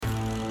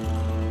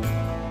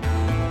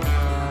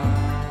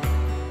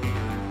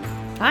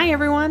Hi,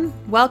 everyone.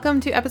 Welcome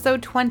to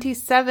episode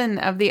 27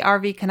 of the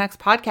RV Connects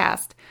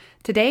podcast.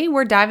 Today,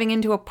 we're diving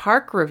into a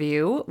park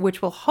review,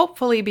 which will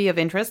hopefully be of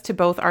interest to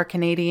both our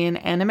Canadian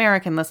and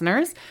American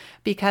listeners,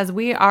 because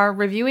we are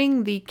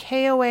reviewing the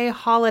KOA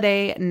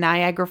Holiday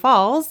Niagara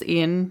Falls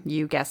in,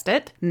 you guessed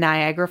it,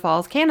 Niagara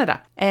Falls,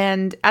 Canada.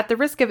 And at the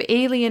risk of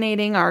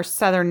alienating our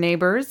southern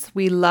neighbors,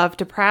 we love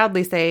to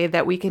proudly say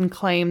that we can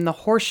claim the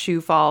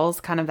Horseshoe Falls,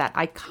 kind of that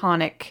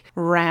iconic,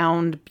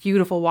 round,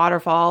 beautiful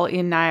waterfall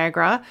in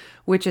Niagara,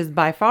 which is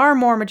by far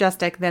more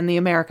majestic than the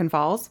American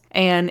Falls.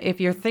 And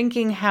if you're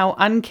thinking how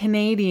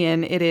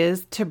un-Canadian it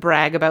is to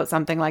brag about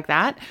something like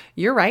that,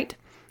 you're right.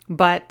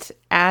 But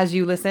as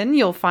you listen,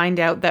 you'll find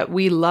out that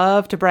we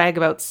love to brag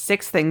about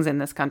 6 things in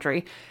this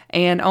country,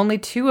 and only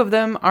 2 of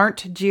them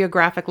aren't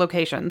geographic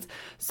locations.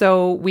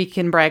 So we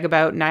can brag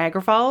about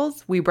Niagara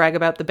Falls, we brag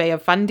about the Bay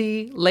of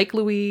Fundy, Lake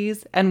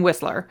Louise, and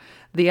Whistler.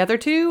 The other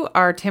 2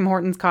 are Tim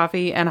Hortons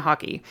coffee and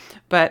hockey,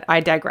 but I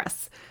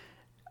digress.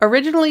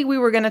 Originally, we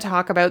were going to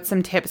talk about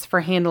some tips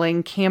for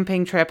handling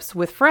camping trips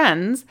with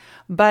friends,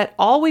 but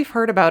all we've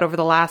heard about over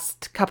the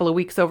last couple of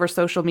weeks over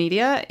social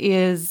media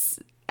is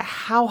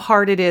how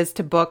hard it is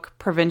to book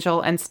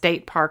provincial and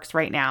state parks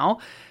right now,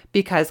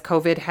 because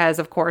COVID has,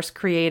 of course,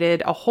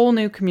 created a whole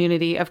new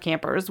community of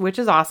campers, which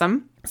is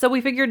awesome. So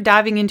we figured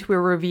diving into a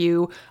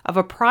review of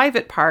a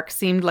private park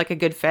seemed like a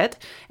good fit.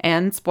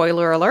 And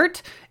spoiler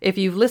alert, if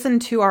you've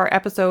listened to our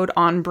episode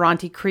on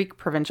Bronte Creek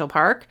Provincial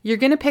Park, you're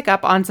going to pick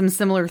up on some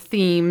similar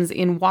themes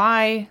in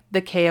why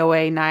the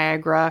KOA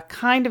Niagara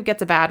kind of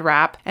gets a bad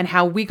rap and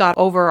how we got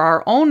over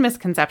our own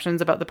misconceptions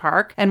about the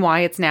park and why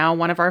it's now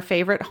one of our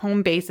favorite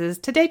home bases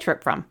to day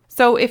trip from.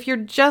 So if you're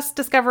just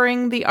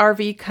discovering the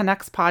RV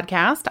Connects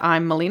podcast,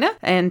 I'm Melina,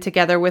 and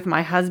together with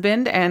my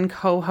husband and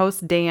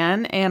co-host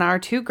Dan and our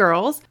 2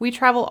 girls, we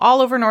travel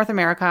all over North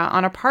America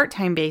on a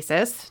part-time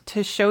basis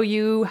to show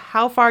you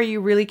how far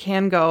you really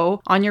can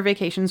go on your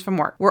vacations from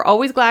work. We're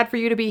always glad for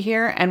you to be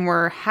here, and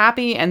we're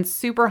happy and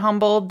super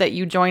humbled that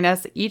you join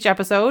us each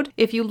episode.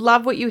 If you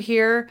love what you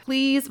hear,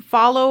 please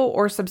follow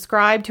or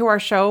subscribe to our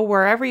show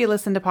wherever you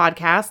listen to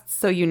podcasts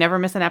so you never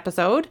miss an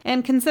episode,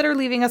 and consider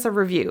leaving us a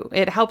review.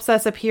 It helps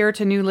us appear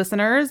to new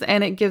listeners,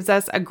 and it gives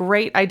us a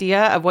great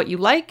idea of what you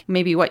like,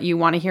 maybe what you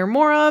want to hear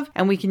more of,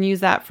 and we can use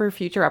that for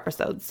future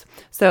episodes.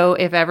 So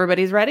if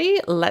everybody's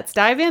ready, let's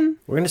dive in.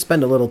 We're going to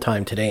spend a little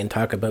time today and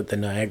talk about the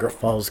Niagara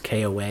Falls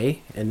KOA,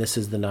 and this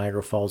is the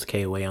Niagara Falls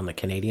KOA on the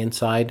Canadian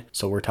side,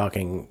 so we're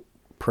talking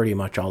pretty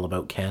much all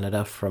about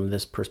Canada from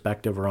this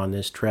perspective or on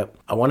this trip.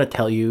 I want to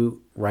tell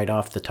you right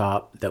off the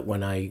top that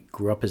when I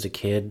grew up as a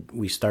kid,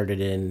 we started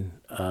in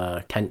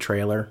a tent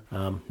trailer,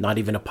 not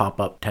even a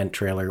pop-up tent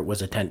trailer. It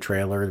was a tent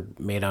trailer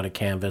made out of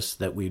canvas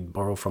that we'd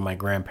borrow from my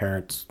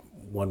grandparents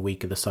one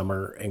week of the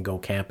summer and go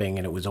camping,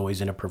 and it was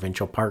always in a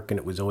provincial park, and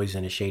it was always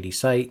in a shady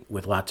site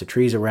with lots of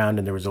trees around,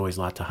 and there was always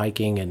lots of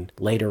hiking. And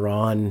later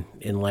on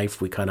in life,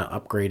 we kind of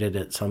upgraded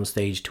at some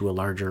stage to a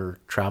larger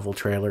travel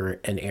trailer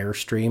and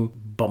Airstream.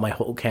 But my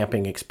whole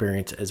camping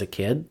experience as a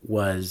kid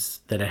was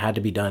that it had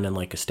to be done in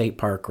like a state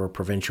park or a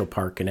provincial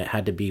park, and it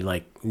had to be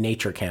like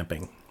nature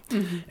camping.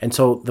 Mm-hmm. And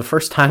so the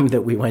first time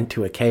that we went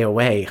to a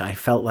KOA, I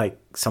felt like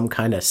some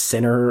kind of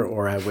sinner,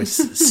 or I was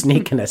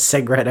sneaking a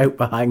cigarette out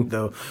behind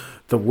the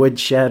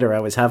woodshed, or I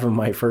was having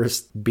my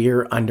first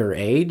beer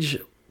underage.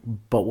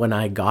 But when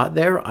I got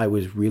there, I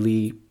was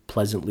really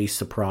pleasantly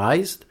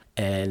surprised.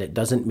 And it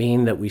doesn't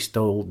mean that we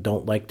still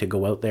don't like to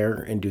go out there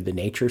and do the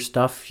nature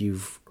stuff.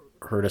 You've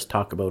heard us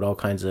talk about all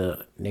kinds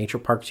of nature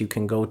parks you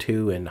can go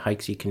to and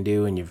hikes you can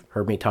do. And you've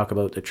heard me talk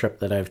about the trip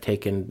that I've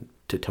taken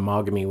to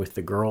Temagami with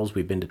the girls.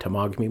 We've been to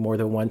Temagami more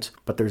than once,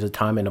 but there's a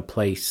time and a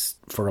place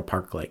for a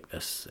park like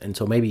this. And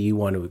so maybe you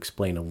want to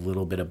explain a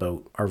little bit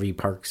about RV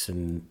parks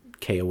and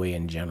KOA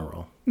in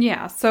general.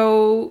 Yeah,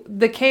 so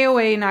the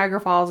KOA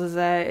Niagara Falls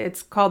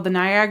it's called the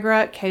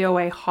Niagara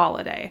KOA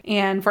Holiday.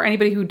 And for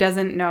anybody who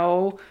doesn't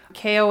know,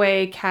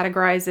 KOA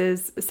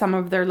categorizes some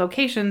of their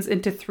locations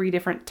into 3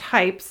 different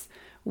types,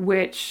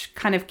 which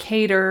kind of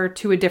cater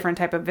to a different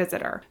type of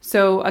visitor.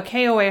 So a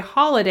KOA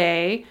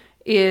Holiday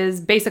is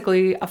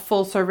basically a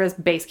full service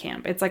base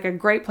camp. It's like a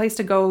great place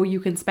to go. You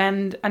can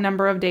spend a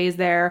number of days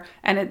there,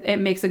 and it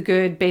makes a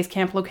good base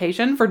camp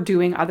location for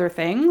doing other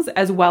things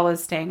as well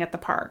as staying at the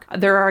park.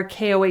 There are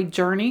KOA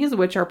journeys,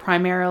 which are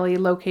primarily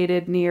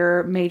located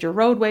near major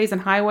roadways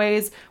and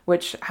highways,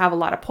 which have a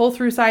lot of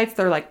pull-through sites.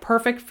 They're like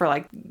perfect for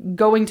like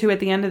going to at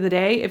the end of the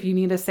day if you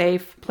need a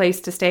safe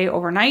place to stay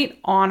overnight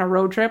on a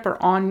road trip or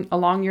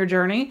along your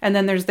journey. And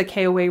then there's the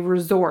KOA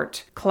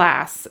resort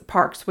class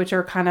parks, which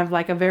are kind of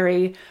like a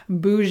very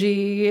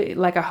bougie,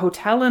 like a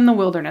hotel in the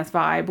wilderness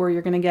vibe, where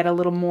you're going to get a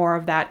little more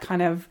of that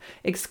kind of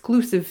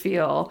exclusive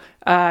feel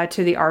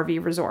to the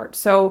RV resort.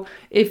 So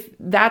if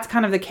that's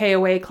kind of the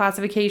KOA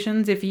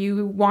classifications, if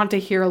you want to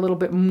hear a little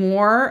bit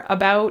more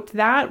about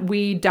that,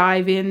 we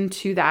dive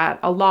into that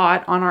a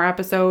lot on our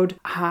episode.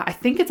 I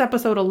think it's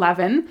episode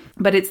 11,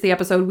 but it's the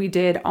episode we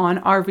did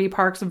on RV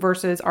parks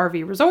versus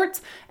RV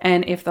resorts,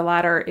 and if the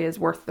latter is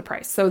worth the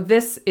price. So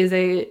this is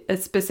a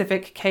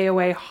specific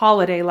KOA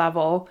holiday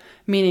level,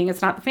 meaning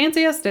it's not the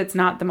fanciest. It's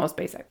not the most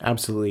basic.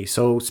 Absolutely.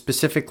 So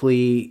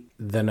specifically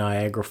the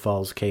Niagara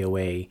Falls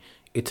KOA,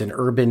 it's an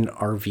urban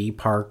RV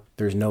park.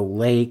 There's no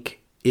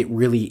lake. It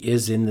really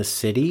is in the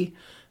city.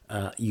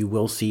 You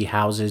will see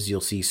houses,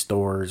 you'll see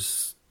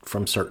stores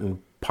from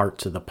certain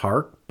parts of the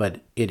park,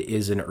 but it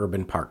is an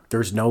urban park.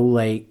 There's no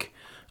lake,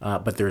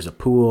 but there's a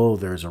pool,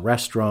 there's a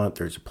restaurant,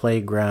 there's a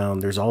playground,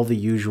 there's all the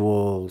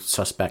usual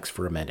suspects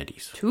for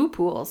amenities. 2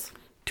 pools.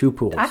 2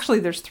 pools. Actually,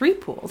 there's 3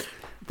 pools.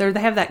 They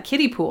have that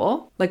kiddie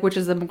pool, which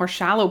is a more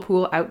shallow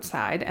pool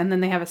outside, and then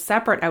they have a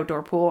separate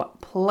outdoor pool,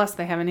 plus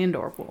they have an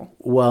indoor pool.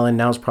 Well, and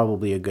now's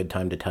probably a good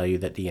time to tell you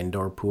that the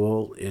indoor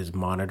pool is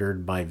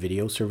monitored by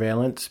video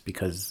surveillance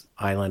because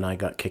Isla and I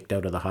got kicked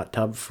out of the hot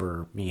tub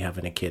for me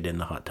having a kid in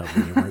the hot tub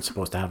when you weren't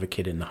supposed to have a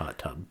kid in the hot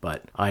tub,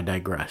 but I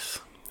digress.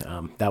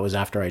 That was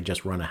after I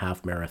just run a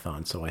half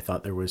marathon, so I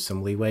thought there was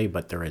some leeway,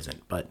 but there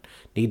isn't. But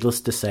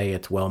needless to say,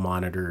 it's well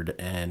monitored,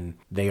 and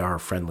they are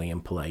friendly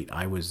and polite.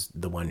 I was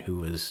the one who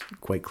was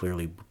quite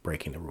clearly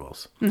breaking the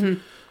rules. Mm-hmm.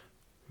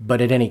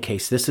 But in any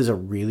case, this is a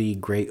really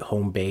great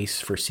home base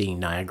for seeing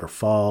Niagara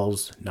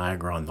Falls,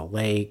 Niagara on the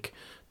Lake.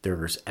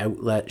 There's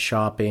outlet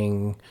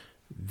shopping.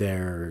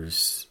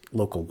 There's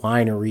local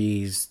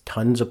wineries,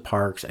 tons of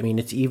parks. I mean,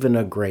 it's even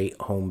a great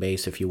home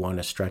base if you want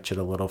to stretch it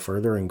a little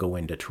further and go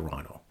into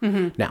Toronto.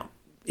 Mm-hmm. Now,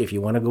 if you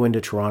want to go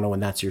into Toronto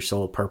and that's your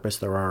sole purpose,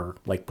 there are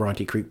like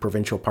Bronte Creek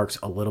Provincial Parks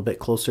a little bit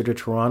closer to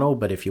Toronto.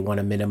 But if you want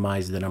to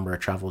minimize the number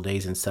of travel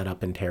days and set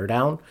up and tear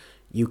down,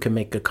 you can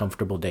make a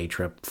comfortable day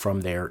trip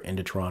from there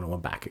into Toronto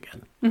and back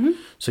again. Mm-hmm.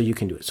 So you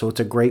can do it. So it's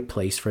a great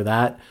place for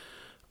that.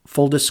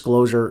 Full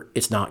disclosure,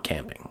 it's not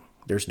camping.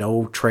 There's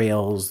no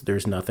trails.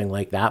 There's nothing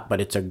like that, but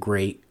it's a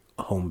great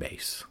home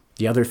base.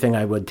 The other thing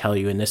I would tell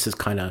you, and this is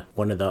kind of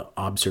one of the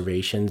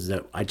observations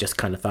that I just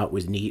kind of thought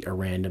was neat, a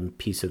random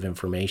piece of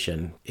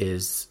information,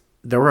 is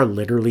there are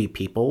literally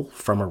people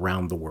from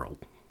around the world.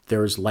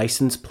 There's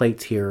license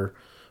plates here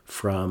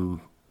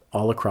from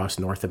all across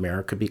North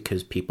America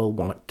because people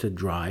want to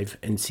drive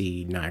and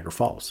see Niagara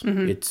Falls.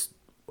 Mm-hmm. It's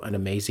an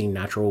amazing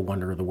natural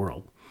wonder of the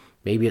world.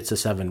 Maybe it's the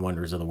 7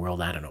 wonders of the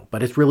world, I don't know.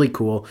 But it's really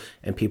cool,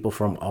 and people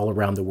from all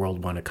around the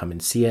world want to come and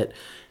see it.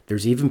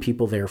 There's even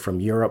people there from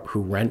Europe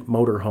who rent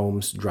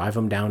motorhomes, drive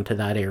them down to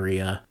that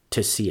area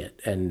to see it.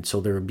 And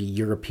so there would be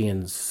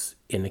Europeans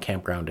in the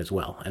campground as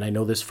well. And I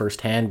know this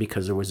firsthand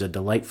because there was a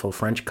delightful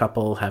French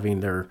couple having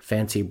their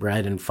fancy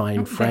bread and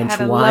fine French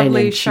wine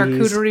and cheese. They had a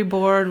lovely charcuterie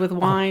board with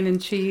wine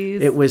and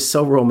cheese. It was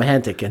so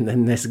romantic. And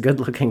then this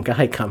good-looking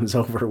guy comes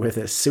over with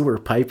his sewer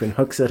pipe and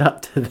hooks it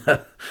up to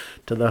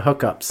the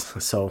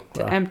hookups. So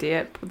to empty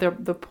it,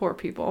 the poor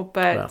people,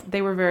 but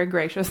they were very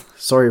gracious.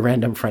 Sorry,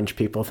 random French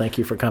people. Thank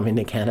you for coming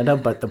to Canada.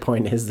 But the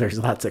point is there's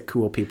lots of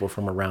cool people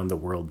from around the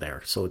world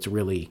there. So it's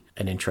really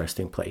an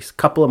interesting place.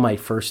 Couple of my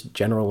first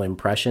general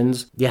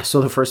impressions. Yeah, so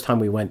the first time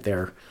we went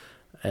there,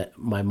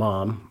 my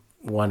mom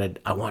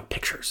I want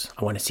pictures.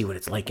 I want to see what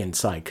it's like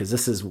inside, because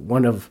this is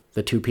one of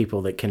the 2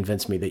 people that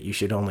convinced me that you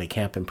should only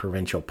camp in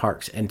provincial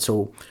parks. And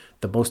so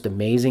the most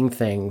amazing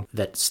thing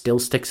that still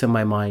sticks in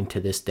my mind to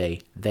this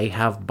day, they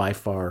have by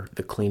far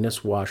the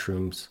cleanest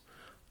washrooms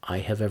I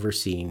have ever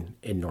seen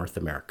in North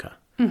America.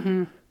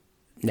 Mm-hmm.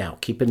 Now,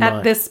 keep in mind...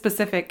 At this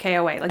specific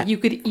KOA, like you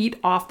could eat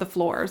off the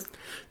floors.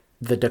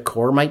 The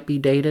decor might be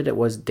dated. It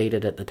was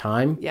dated at the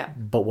time. Yeah.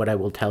 But what I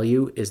will tell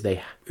you is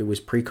it was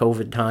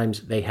pre-COVID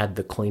times. They had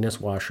the cleanest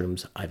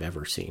washrooms I've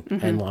ever seen,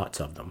 mm-hmm. and lots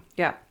of them.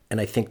 Yeah.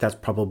 And I think that's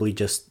probably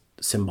just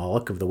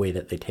symbolic of the way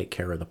that they take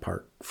care of the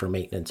park for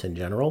maintenance in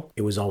general.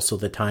 It was also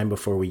the time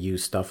before we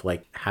used stuff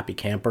like Happy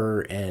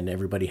Camper and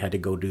everybody had to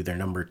go do their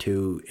number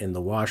 2 in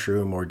the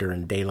washroom, or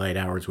during daylight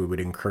hours we would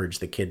encourage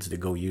the kids to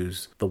go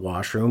use the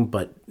washroom,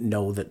 but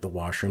know that the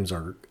washrooms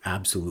are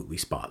absolutely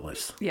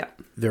spotless. Yeah.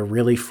 They're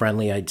really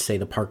friendly. I'd say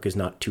the park is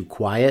not too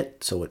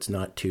quiet, so it's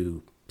not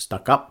too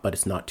stuck up, but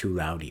it's not too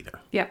loud either.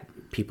 Yeah.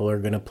 People are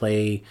going to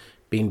play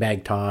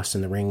beanbag toss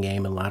and the ring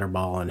game and ladder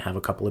ball and have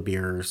a couple of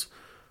beers,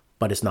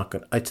 but it's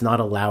not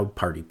a loud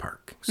party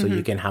park. So mm-hmm.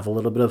 you can have a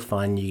little bit of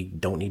fun. You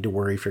don't need to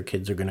worry if your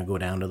kids are going to go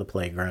down to the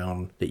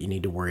playground, that you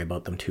need to worry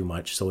about them too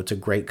much. So it's a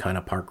great kind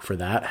of park for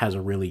that. Has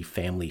a really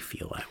family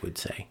feel, I would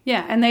say.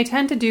 Yeah, and they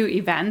tend to do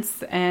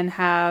events and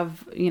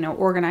have,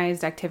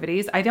 organized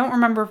activities. I don't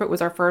remember if it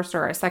was our first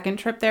or our second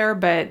trip there,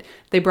 but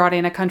they brought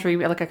in a kind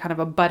of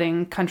a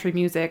budding country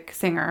music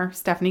singer,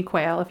 Stephanie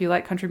Quayle. If you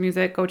like country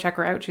music, go check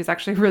her out. She's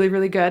actually really,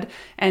 really good.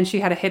 And she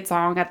had a hit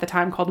song at the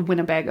time called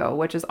Winnebago,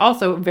 which is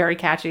also very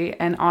catchy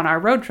and on our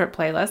road trip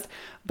playlist.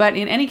 But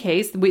in any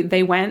case,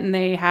 they went and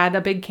they had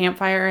a big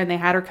campfire and they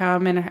had her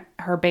come and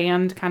her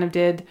band kind of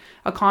did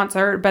a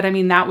concert. But I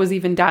mean, that was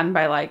even done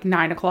by like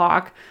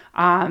 9:00.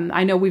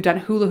 I know we've done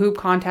hula hoop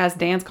contest,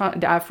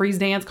 freeze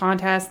dance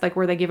contest, like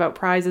where they give out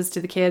prizes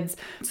to the kids.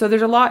 So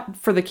there's a lot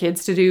for the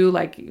kids to do.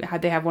 Like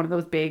they have one of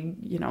those big,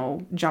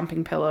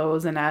 jumping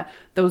pillows and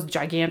those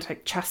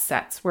gigantic chess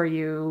sets where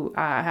you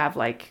have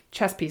like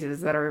chess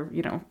pieces that are,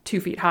 2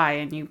 feet high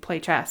and you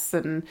play chess,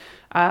 and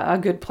a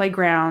good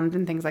playground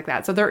and things like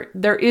that. So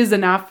there is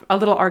enough, a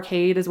little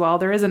arcade as well.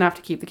 There is enough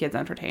to keep the kids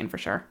entertained for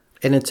sure.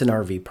 And it's an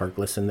RV park.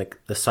 Listen,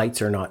 the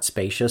sites are not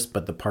spacious,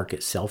 but the park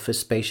itself is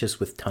spacious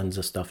with tons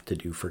of stuff to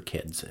do for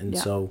kids. And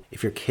so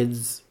if your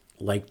kids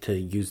like to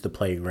use the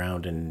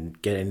playground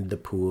and get into the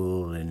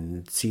pool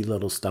and see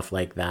little stuff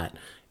like that,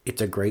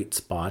 it's a great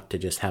spot to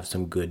just have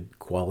some good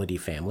quality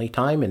family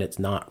time. And it's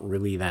not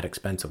really that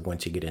expensive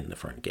once you get in the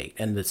front gate.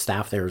 And the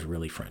staff there is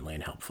really friendly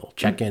and helpful.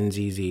 Check-in's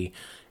easy.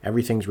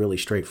 Everything's really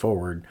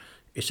straightforward.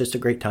 It's just a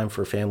great time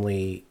for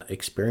family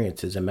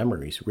experiences and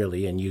memories,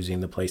 really, and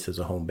using the place as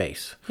a home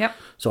base. Yep.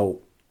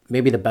 So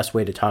maybe the best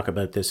way to talk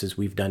about this is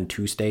we've done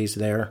 2 stays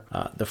there.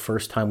 The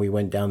first time we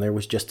went down there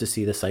was just to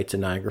see the sights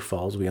of Niagara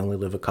Falls. We only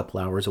live a couple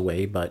hours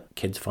away, but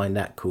kids find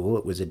that cool.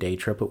 It was a day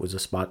trip. It was a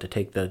spot to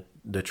take the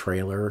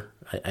trailer.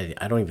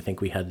 I don't even think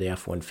we had the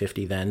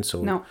F-150 then,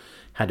 so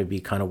had to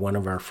be kind of one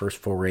of our first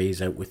forays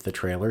out with the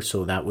trailer.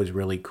 So that was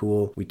really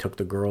cool. We took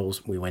the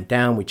girls. We went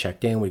down. We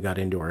checked in. We got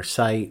into our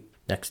site.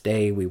 Next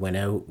day, we went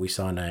out, we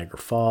saw Niagara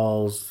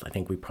Falls. I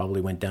think we probably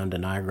went down to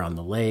Niagara on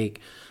the Lake.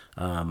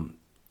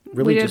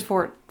 We did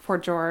Fort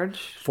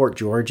George. Fort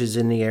George is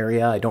in the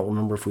area. I don't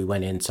remember if we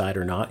went inside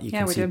or not. You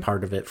can see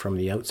part of it from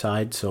the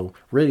outside. So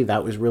really,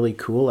 that was really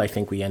cool. I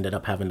think we ended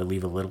up having to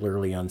leave a little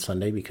early on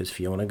Sunday because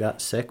Fiona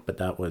got sick, but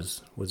that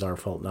was our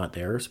fault, not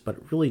theirs.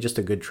 But really just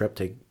a good trip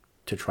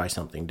to try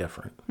something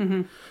different.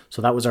 Mm-hmm.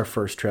 So that was our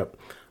first trip.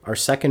 Our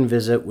second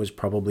visit was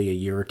probably a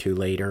year or two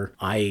later.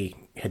 I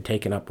had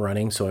taken up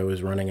running, so I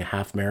was running a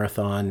half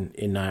marathon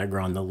in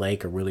Niagara on the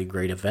Lake, a really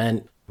great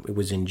event. It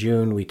was in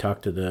June. We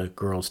talked to the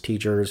girls'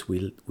 teachers.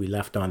 We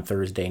left on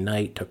Thursday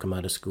night, took them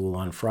out of school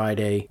on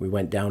Friday. We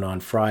went down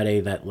on Friday.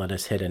 That let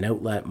us hit an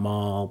outlet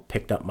mall,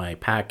 picked up my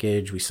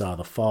package. We saw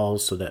the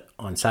falls so that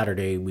on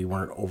Saturday we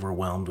weren't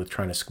overwhelmed with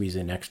trying to squeeze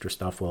in extra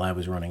stuff while I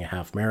was running a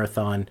half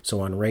marathon.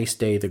 So on race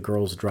day, the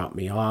girls dropped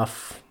me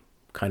off,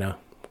 kind of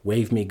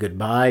waved me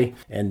goodbye,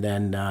 and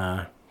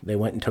then they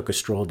went and took a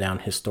stroll down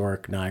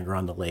historic Niagara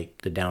on the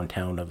Lake, the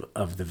downtown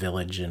of the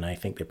village, and I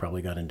think they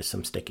probably got into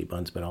some sticky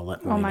buns, but I'll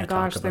let Marina Oh my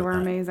gosh, talk about they were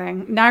that.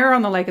 amazing. Niagara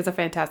on the Lake is a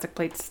fantastic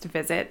place to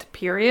visit,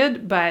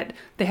 period, but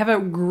they have a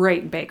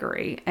great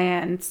bakery,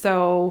 and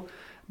so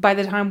by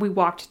the time we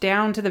walked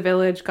down to the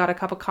village, got a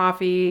cup of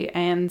coffee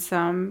and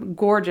some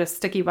gorgeous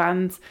sticky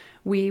buns,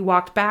 we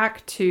walked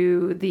back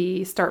to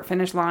the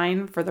start-finish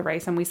line for the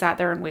race, and we sat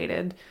there and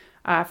waited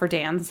for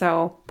Dan.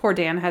 So poor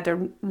Dan had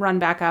to run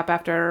back up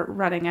after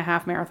running a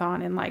half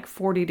marathon in like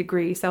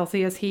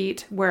 40-degree-Celsius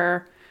heat,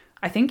 where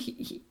I think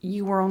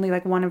you were only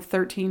like one of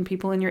 13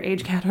 people in your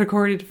age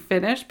category to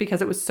finish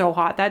because it was so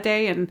hot that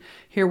day. And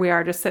here we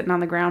are just sitting on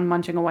the ground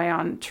munching away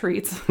on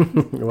treats.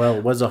 Well,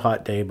 it was a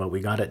hot day, but we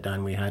got it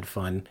done. We had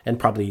fun. And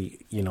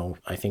probably,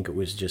 I think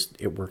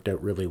it worked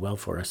out really well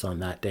for us on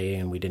that day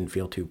and we didn't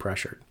feel too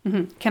pressured.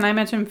 Mm-hmm. Can I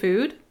mention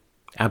food?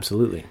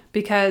 Absolutely.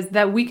 Because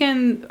that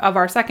weekend of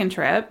our second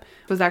trip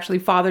was actually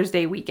Father's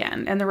Day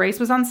weekend. And the race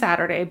was on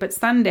Saturday, but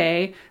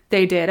Sunday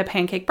they did a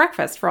pancake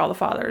breakfast for all the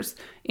fathers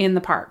in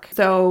the park.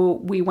 So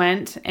we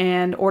went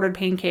and ordered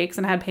pancakes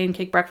and had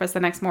pancake breakfast the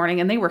next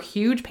morning. And they were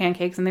huge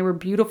pancakes and they were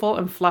beautiful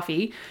and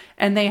fluffy.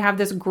 And they have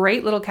this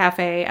great little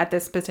cafe at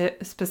this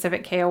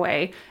specific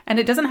KOA. And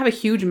it doesn't have a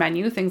huge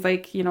menu, things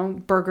like,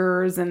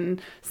 burgers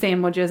and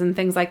sandwiches and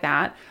things like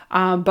that.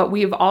 But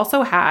we've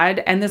also had,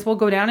 and this will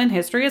go down in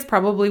history as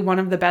probably one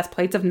of the best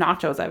plates of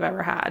nachos I've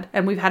ever had.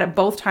 And we've had it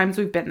both times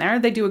we've been there.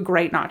 They do a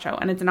great nacho.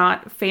 And it's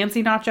not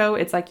fancy nacho.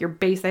 It's like your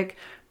basic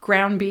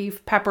ground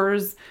beef,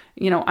 peppers,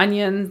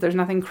 onions. There's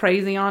nothing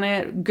crazy on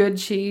it. Good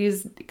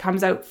cheese. It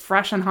comes out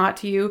fresh and hot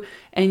to you.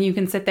 And you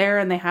can sit there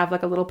and they have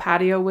like a little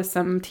patio with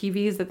some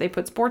TVs that they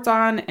put sports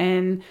on.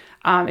 And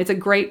it's a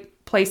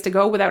great place to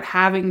go without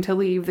having to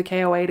leave the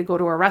KOA to go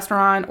to a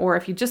restaurant. Or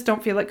if you just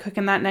don't feel like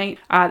cooking that night,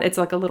 it's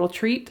like a little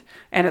treat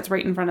and it's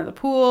right in front of the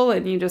pool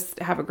and you just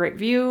have a great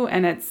view.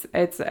 And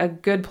it's a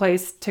good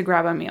place to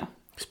grab a meal.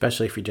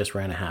 Especially if you just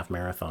ran a half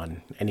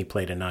marathon. Any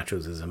plate of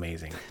nachos is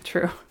amazing.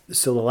 True.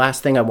 So the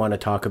last thing I want to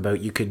talk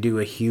about, you could do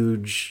a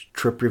huge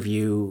trip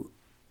review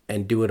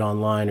and do it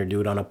online or do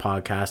it on a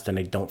podcast. And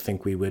I don't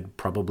think we would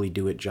probably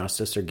do it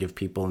justice or give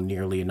people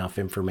nearly enough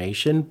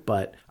information.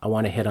 But I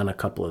want to hit on a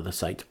couple of the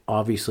sites.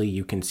 Obviously,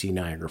 you can see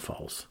Niagara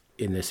Falls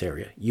in this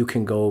area. You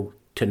can go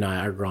to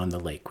Niagara on the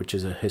Lake, which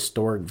is a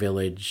historic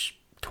village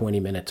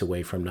 20 minutes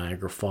away from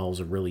Niagara Falls,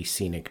 a really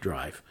scenic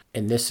drive.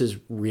 And this is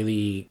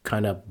really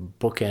kind of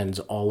bookends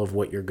all of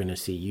what you're going to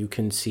see. You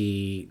can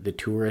see the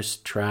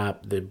tourist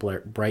trap, the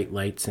bright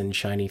lights and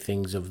shiny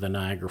things of the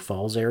Niagara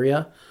Falls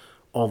area,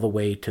 all the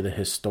way to the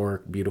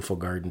historic, beautiful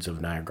gardens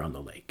of Niagara on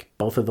the Lake.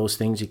 Both of those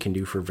things you can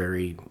do for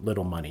very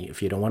little money.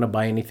 If you don't want to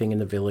buy anything in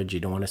the village, you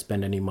don't want to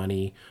spend any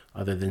money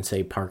other than,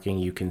 say, parking,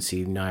 you can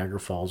see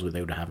Niagara Falls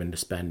without having to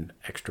spend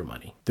extra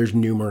money. There's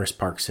numerous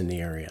parks in the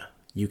area.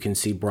 You can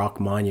see Brock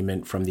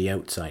Monument from the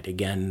outside.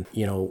 Again,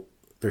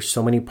 there's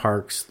so many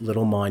parks,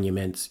 little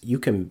monuments. You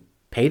can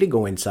pay to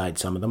go inside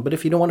some of them, but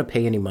if you don't want to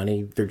pay any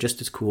money, they're just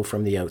as cool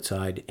from the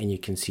outside and you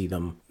can see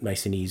them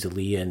nice and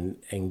easily and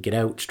get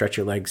out, stretch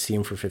your legs, see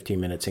them for 15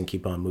 minutes and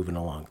keep on moving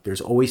along.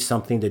 There's always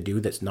something to do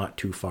that's not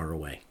too far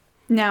away.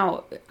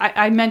 Now,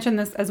 I mentioned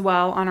this as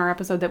well on our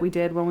episode that we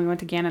did when we went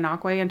to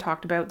Gananoque and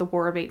talked about the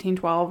War of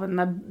 1812 and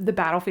the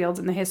battlefields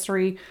and the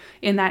history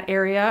in that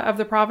area of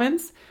the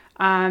province.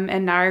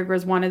 And Niagara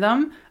is one of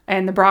them.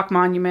 And the Brock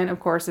Monument, of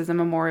course, is a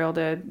memorial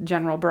to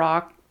General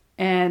Brock.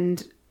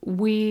 And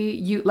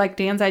like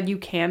Dan said, you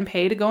can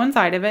pay to go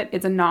inside of it.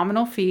 It's a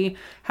nominal fee.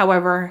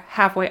 However,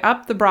 halfway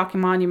up the Brock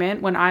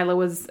Monument, when Isla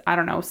was,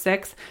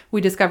 6, we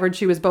discovered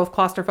she was both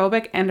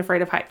claustrophobic and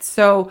afraid of heights.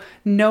 So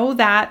know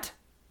that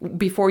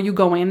before you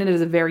go in, it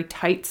is a very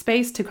tight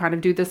space to kind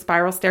of do this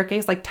spiral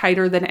staircase, like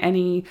tighter than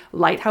any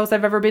lighthouse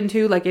I've ever been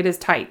to. Like, it is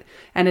tight,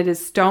 and it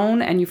is stone,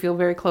 and you feel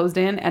very closed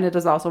in, and it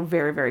is also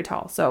very, very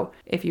tall. So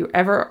if you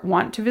ever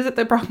want to visit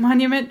the Brock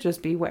Monument,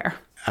 just beware.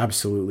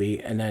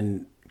 Absolutely. And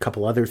then a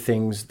couple other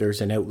things.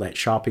 There's an outlet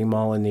shopping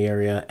mall in the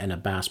area and a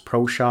Bass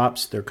Pro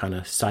Shops. They're kind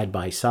of side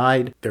by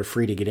side. They're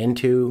free to get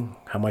into.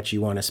 How much you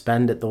want to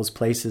spend at those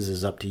places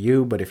is up to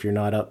you. But if you're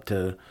not up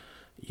to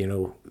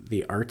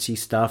the artsy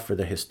stuff or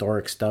the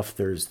historic stuff,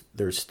 there's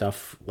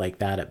stuff like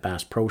that at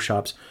Bass Pro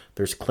Shops.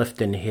 There's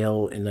Clifton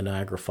Hill in the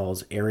Niagara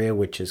Falls area,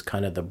 which is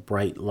kind of the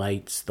bright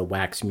lights, the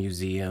wax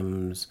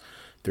museums.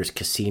 There's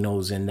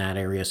casinos in that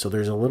area. So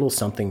there's a little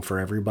something for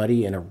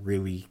everybody in a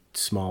really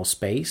small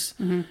space.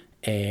 Mm-hmm.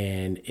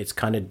 And it's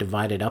kind of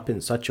divided up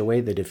in such a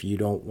way that if you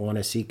don't want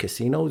to see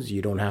casinos,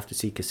 you don't have to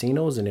see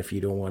casinos. And if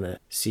you don't want to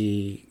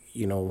see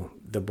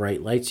the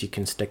bright lights, you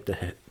can stick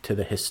to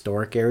the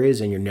historic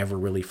areas, and you're never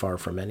really far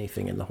from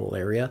anything in the whole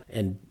area.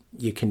 And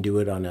you can do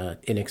it on an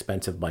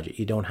inexpensive budget.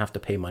 You don't have to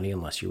pay money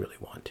unless you really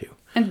want to.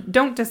 And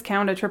don't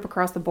discount a trip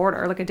across the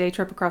border, like a day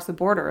trip across the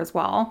border as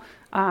well,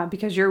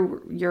 because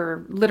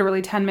you're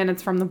literally 10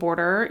 minutes from the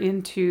border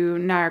into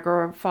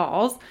Niagara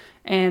Falls.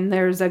 And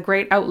there's a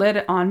great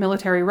outlet on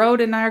Military Road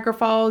in Niagara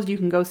Falls. You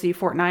can go see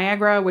Fort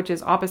Niagara, which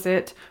is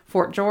opposite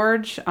Fort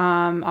George,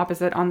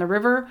 opposite on the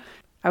river.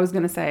 I was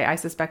going to say, I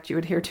suspect you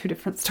would hear 2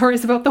 different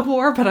stories about the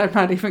war, but I'm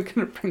not even going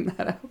to bring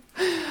that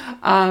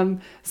up.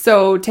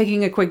 So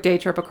taking a quick day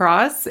trip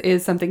across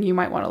is something you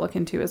might want to look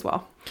into as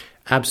well.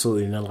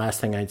 Absolutely. And the last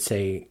thing I'd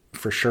say,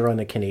 for sure on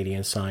the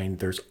Canadian side,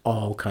 there's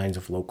all kinds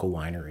of local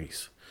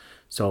wineries.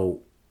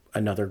 So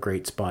another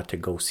great spot to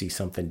go see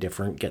something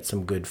different, get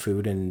some good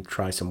food and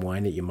try some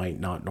wine that you might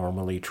not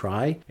normally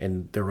try.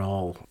 And they're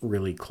all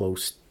really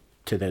close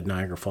to the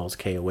Niagara Falls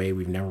KOA.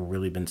 We've never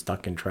really been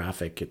stuck in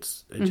traffic.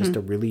 It's just a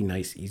really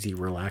nice, easy,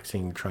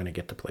 relaxing trying to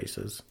get to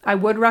places. I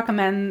would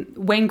recommend,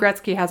 Wayne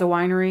Gretzky has a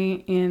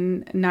winery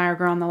in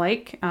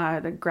Niagara-on-the-Lake,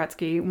 the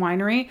Gretzky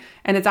Winery,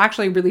 and it's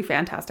actually really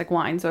fantastic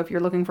wine. So if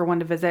you're looking for one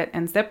to visit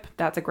and sip,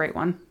 that's a great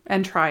one.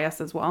 And try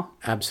us as well.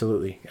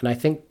 Absolutely. And I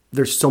think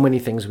there's so many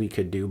things we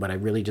could do, but I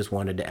really just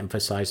wanted to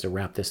emphasize, to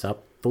wrap this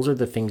up, those are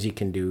the things you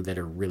can do that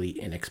are really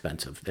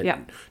inexpensive,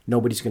 that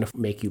nobody's going to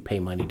make you pay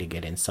money to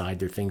get inside.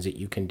 They're things that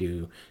you can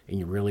do, and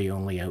you're really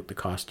only out the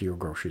cost of your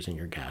groceries and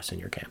your gas and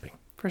your camping.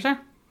 For sure.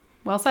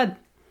 Well said.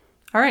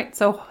 All right.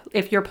 So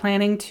if you're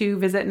planning to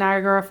visit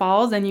Niagara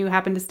Falls and you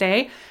happen to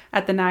stay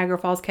at the Niagara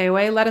Falls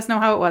KOA, let us know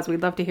how it was.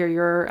 We'd love to hear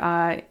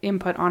your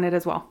input on it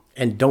as well.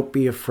 And don't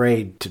be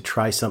afraid to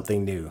try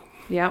something new.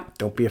 Yeah.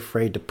 Don't be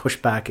afraid to push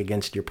back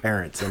against your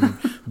parents and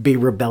be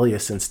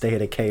rebellious and stay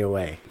at a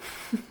KOA.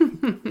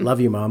 Love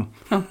you, Mom.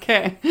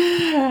 Okay.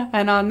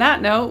 And on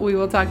that note, we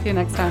will talk to you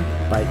next time.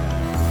 Bye.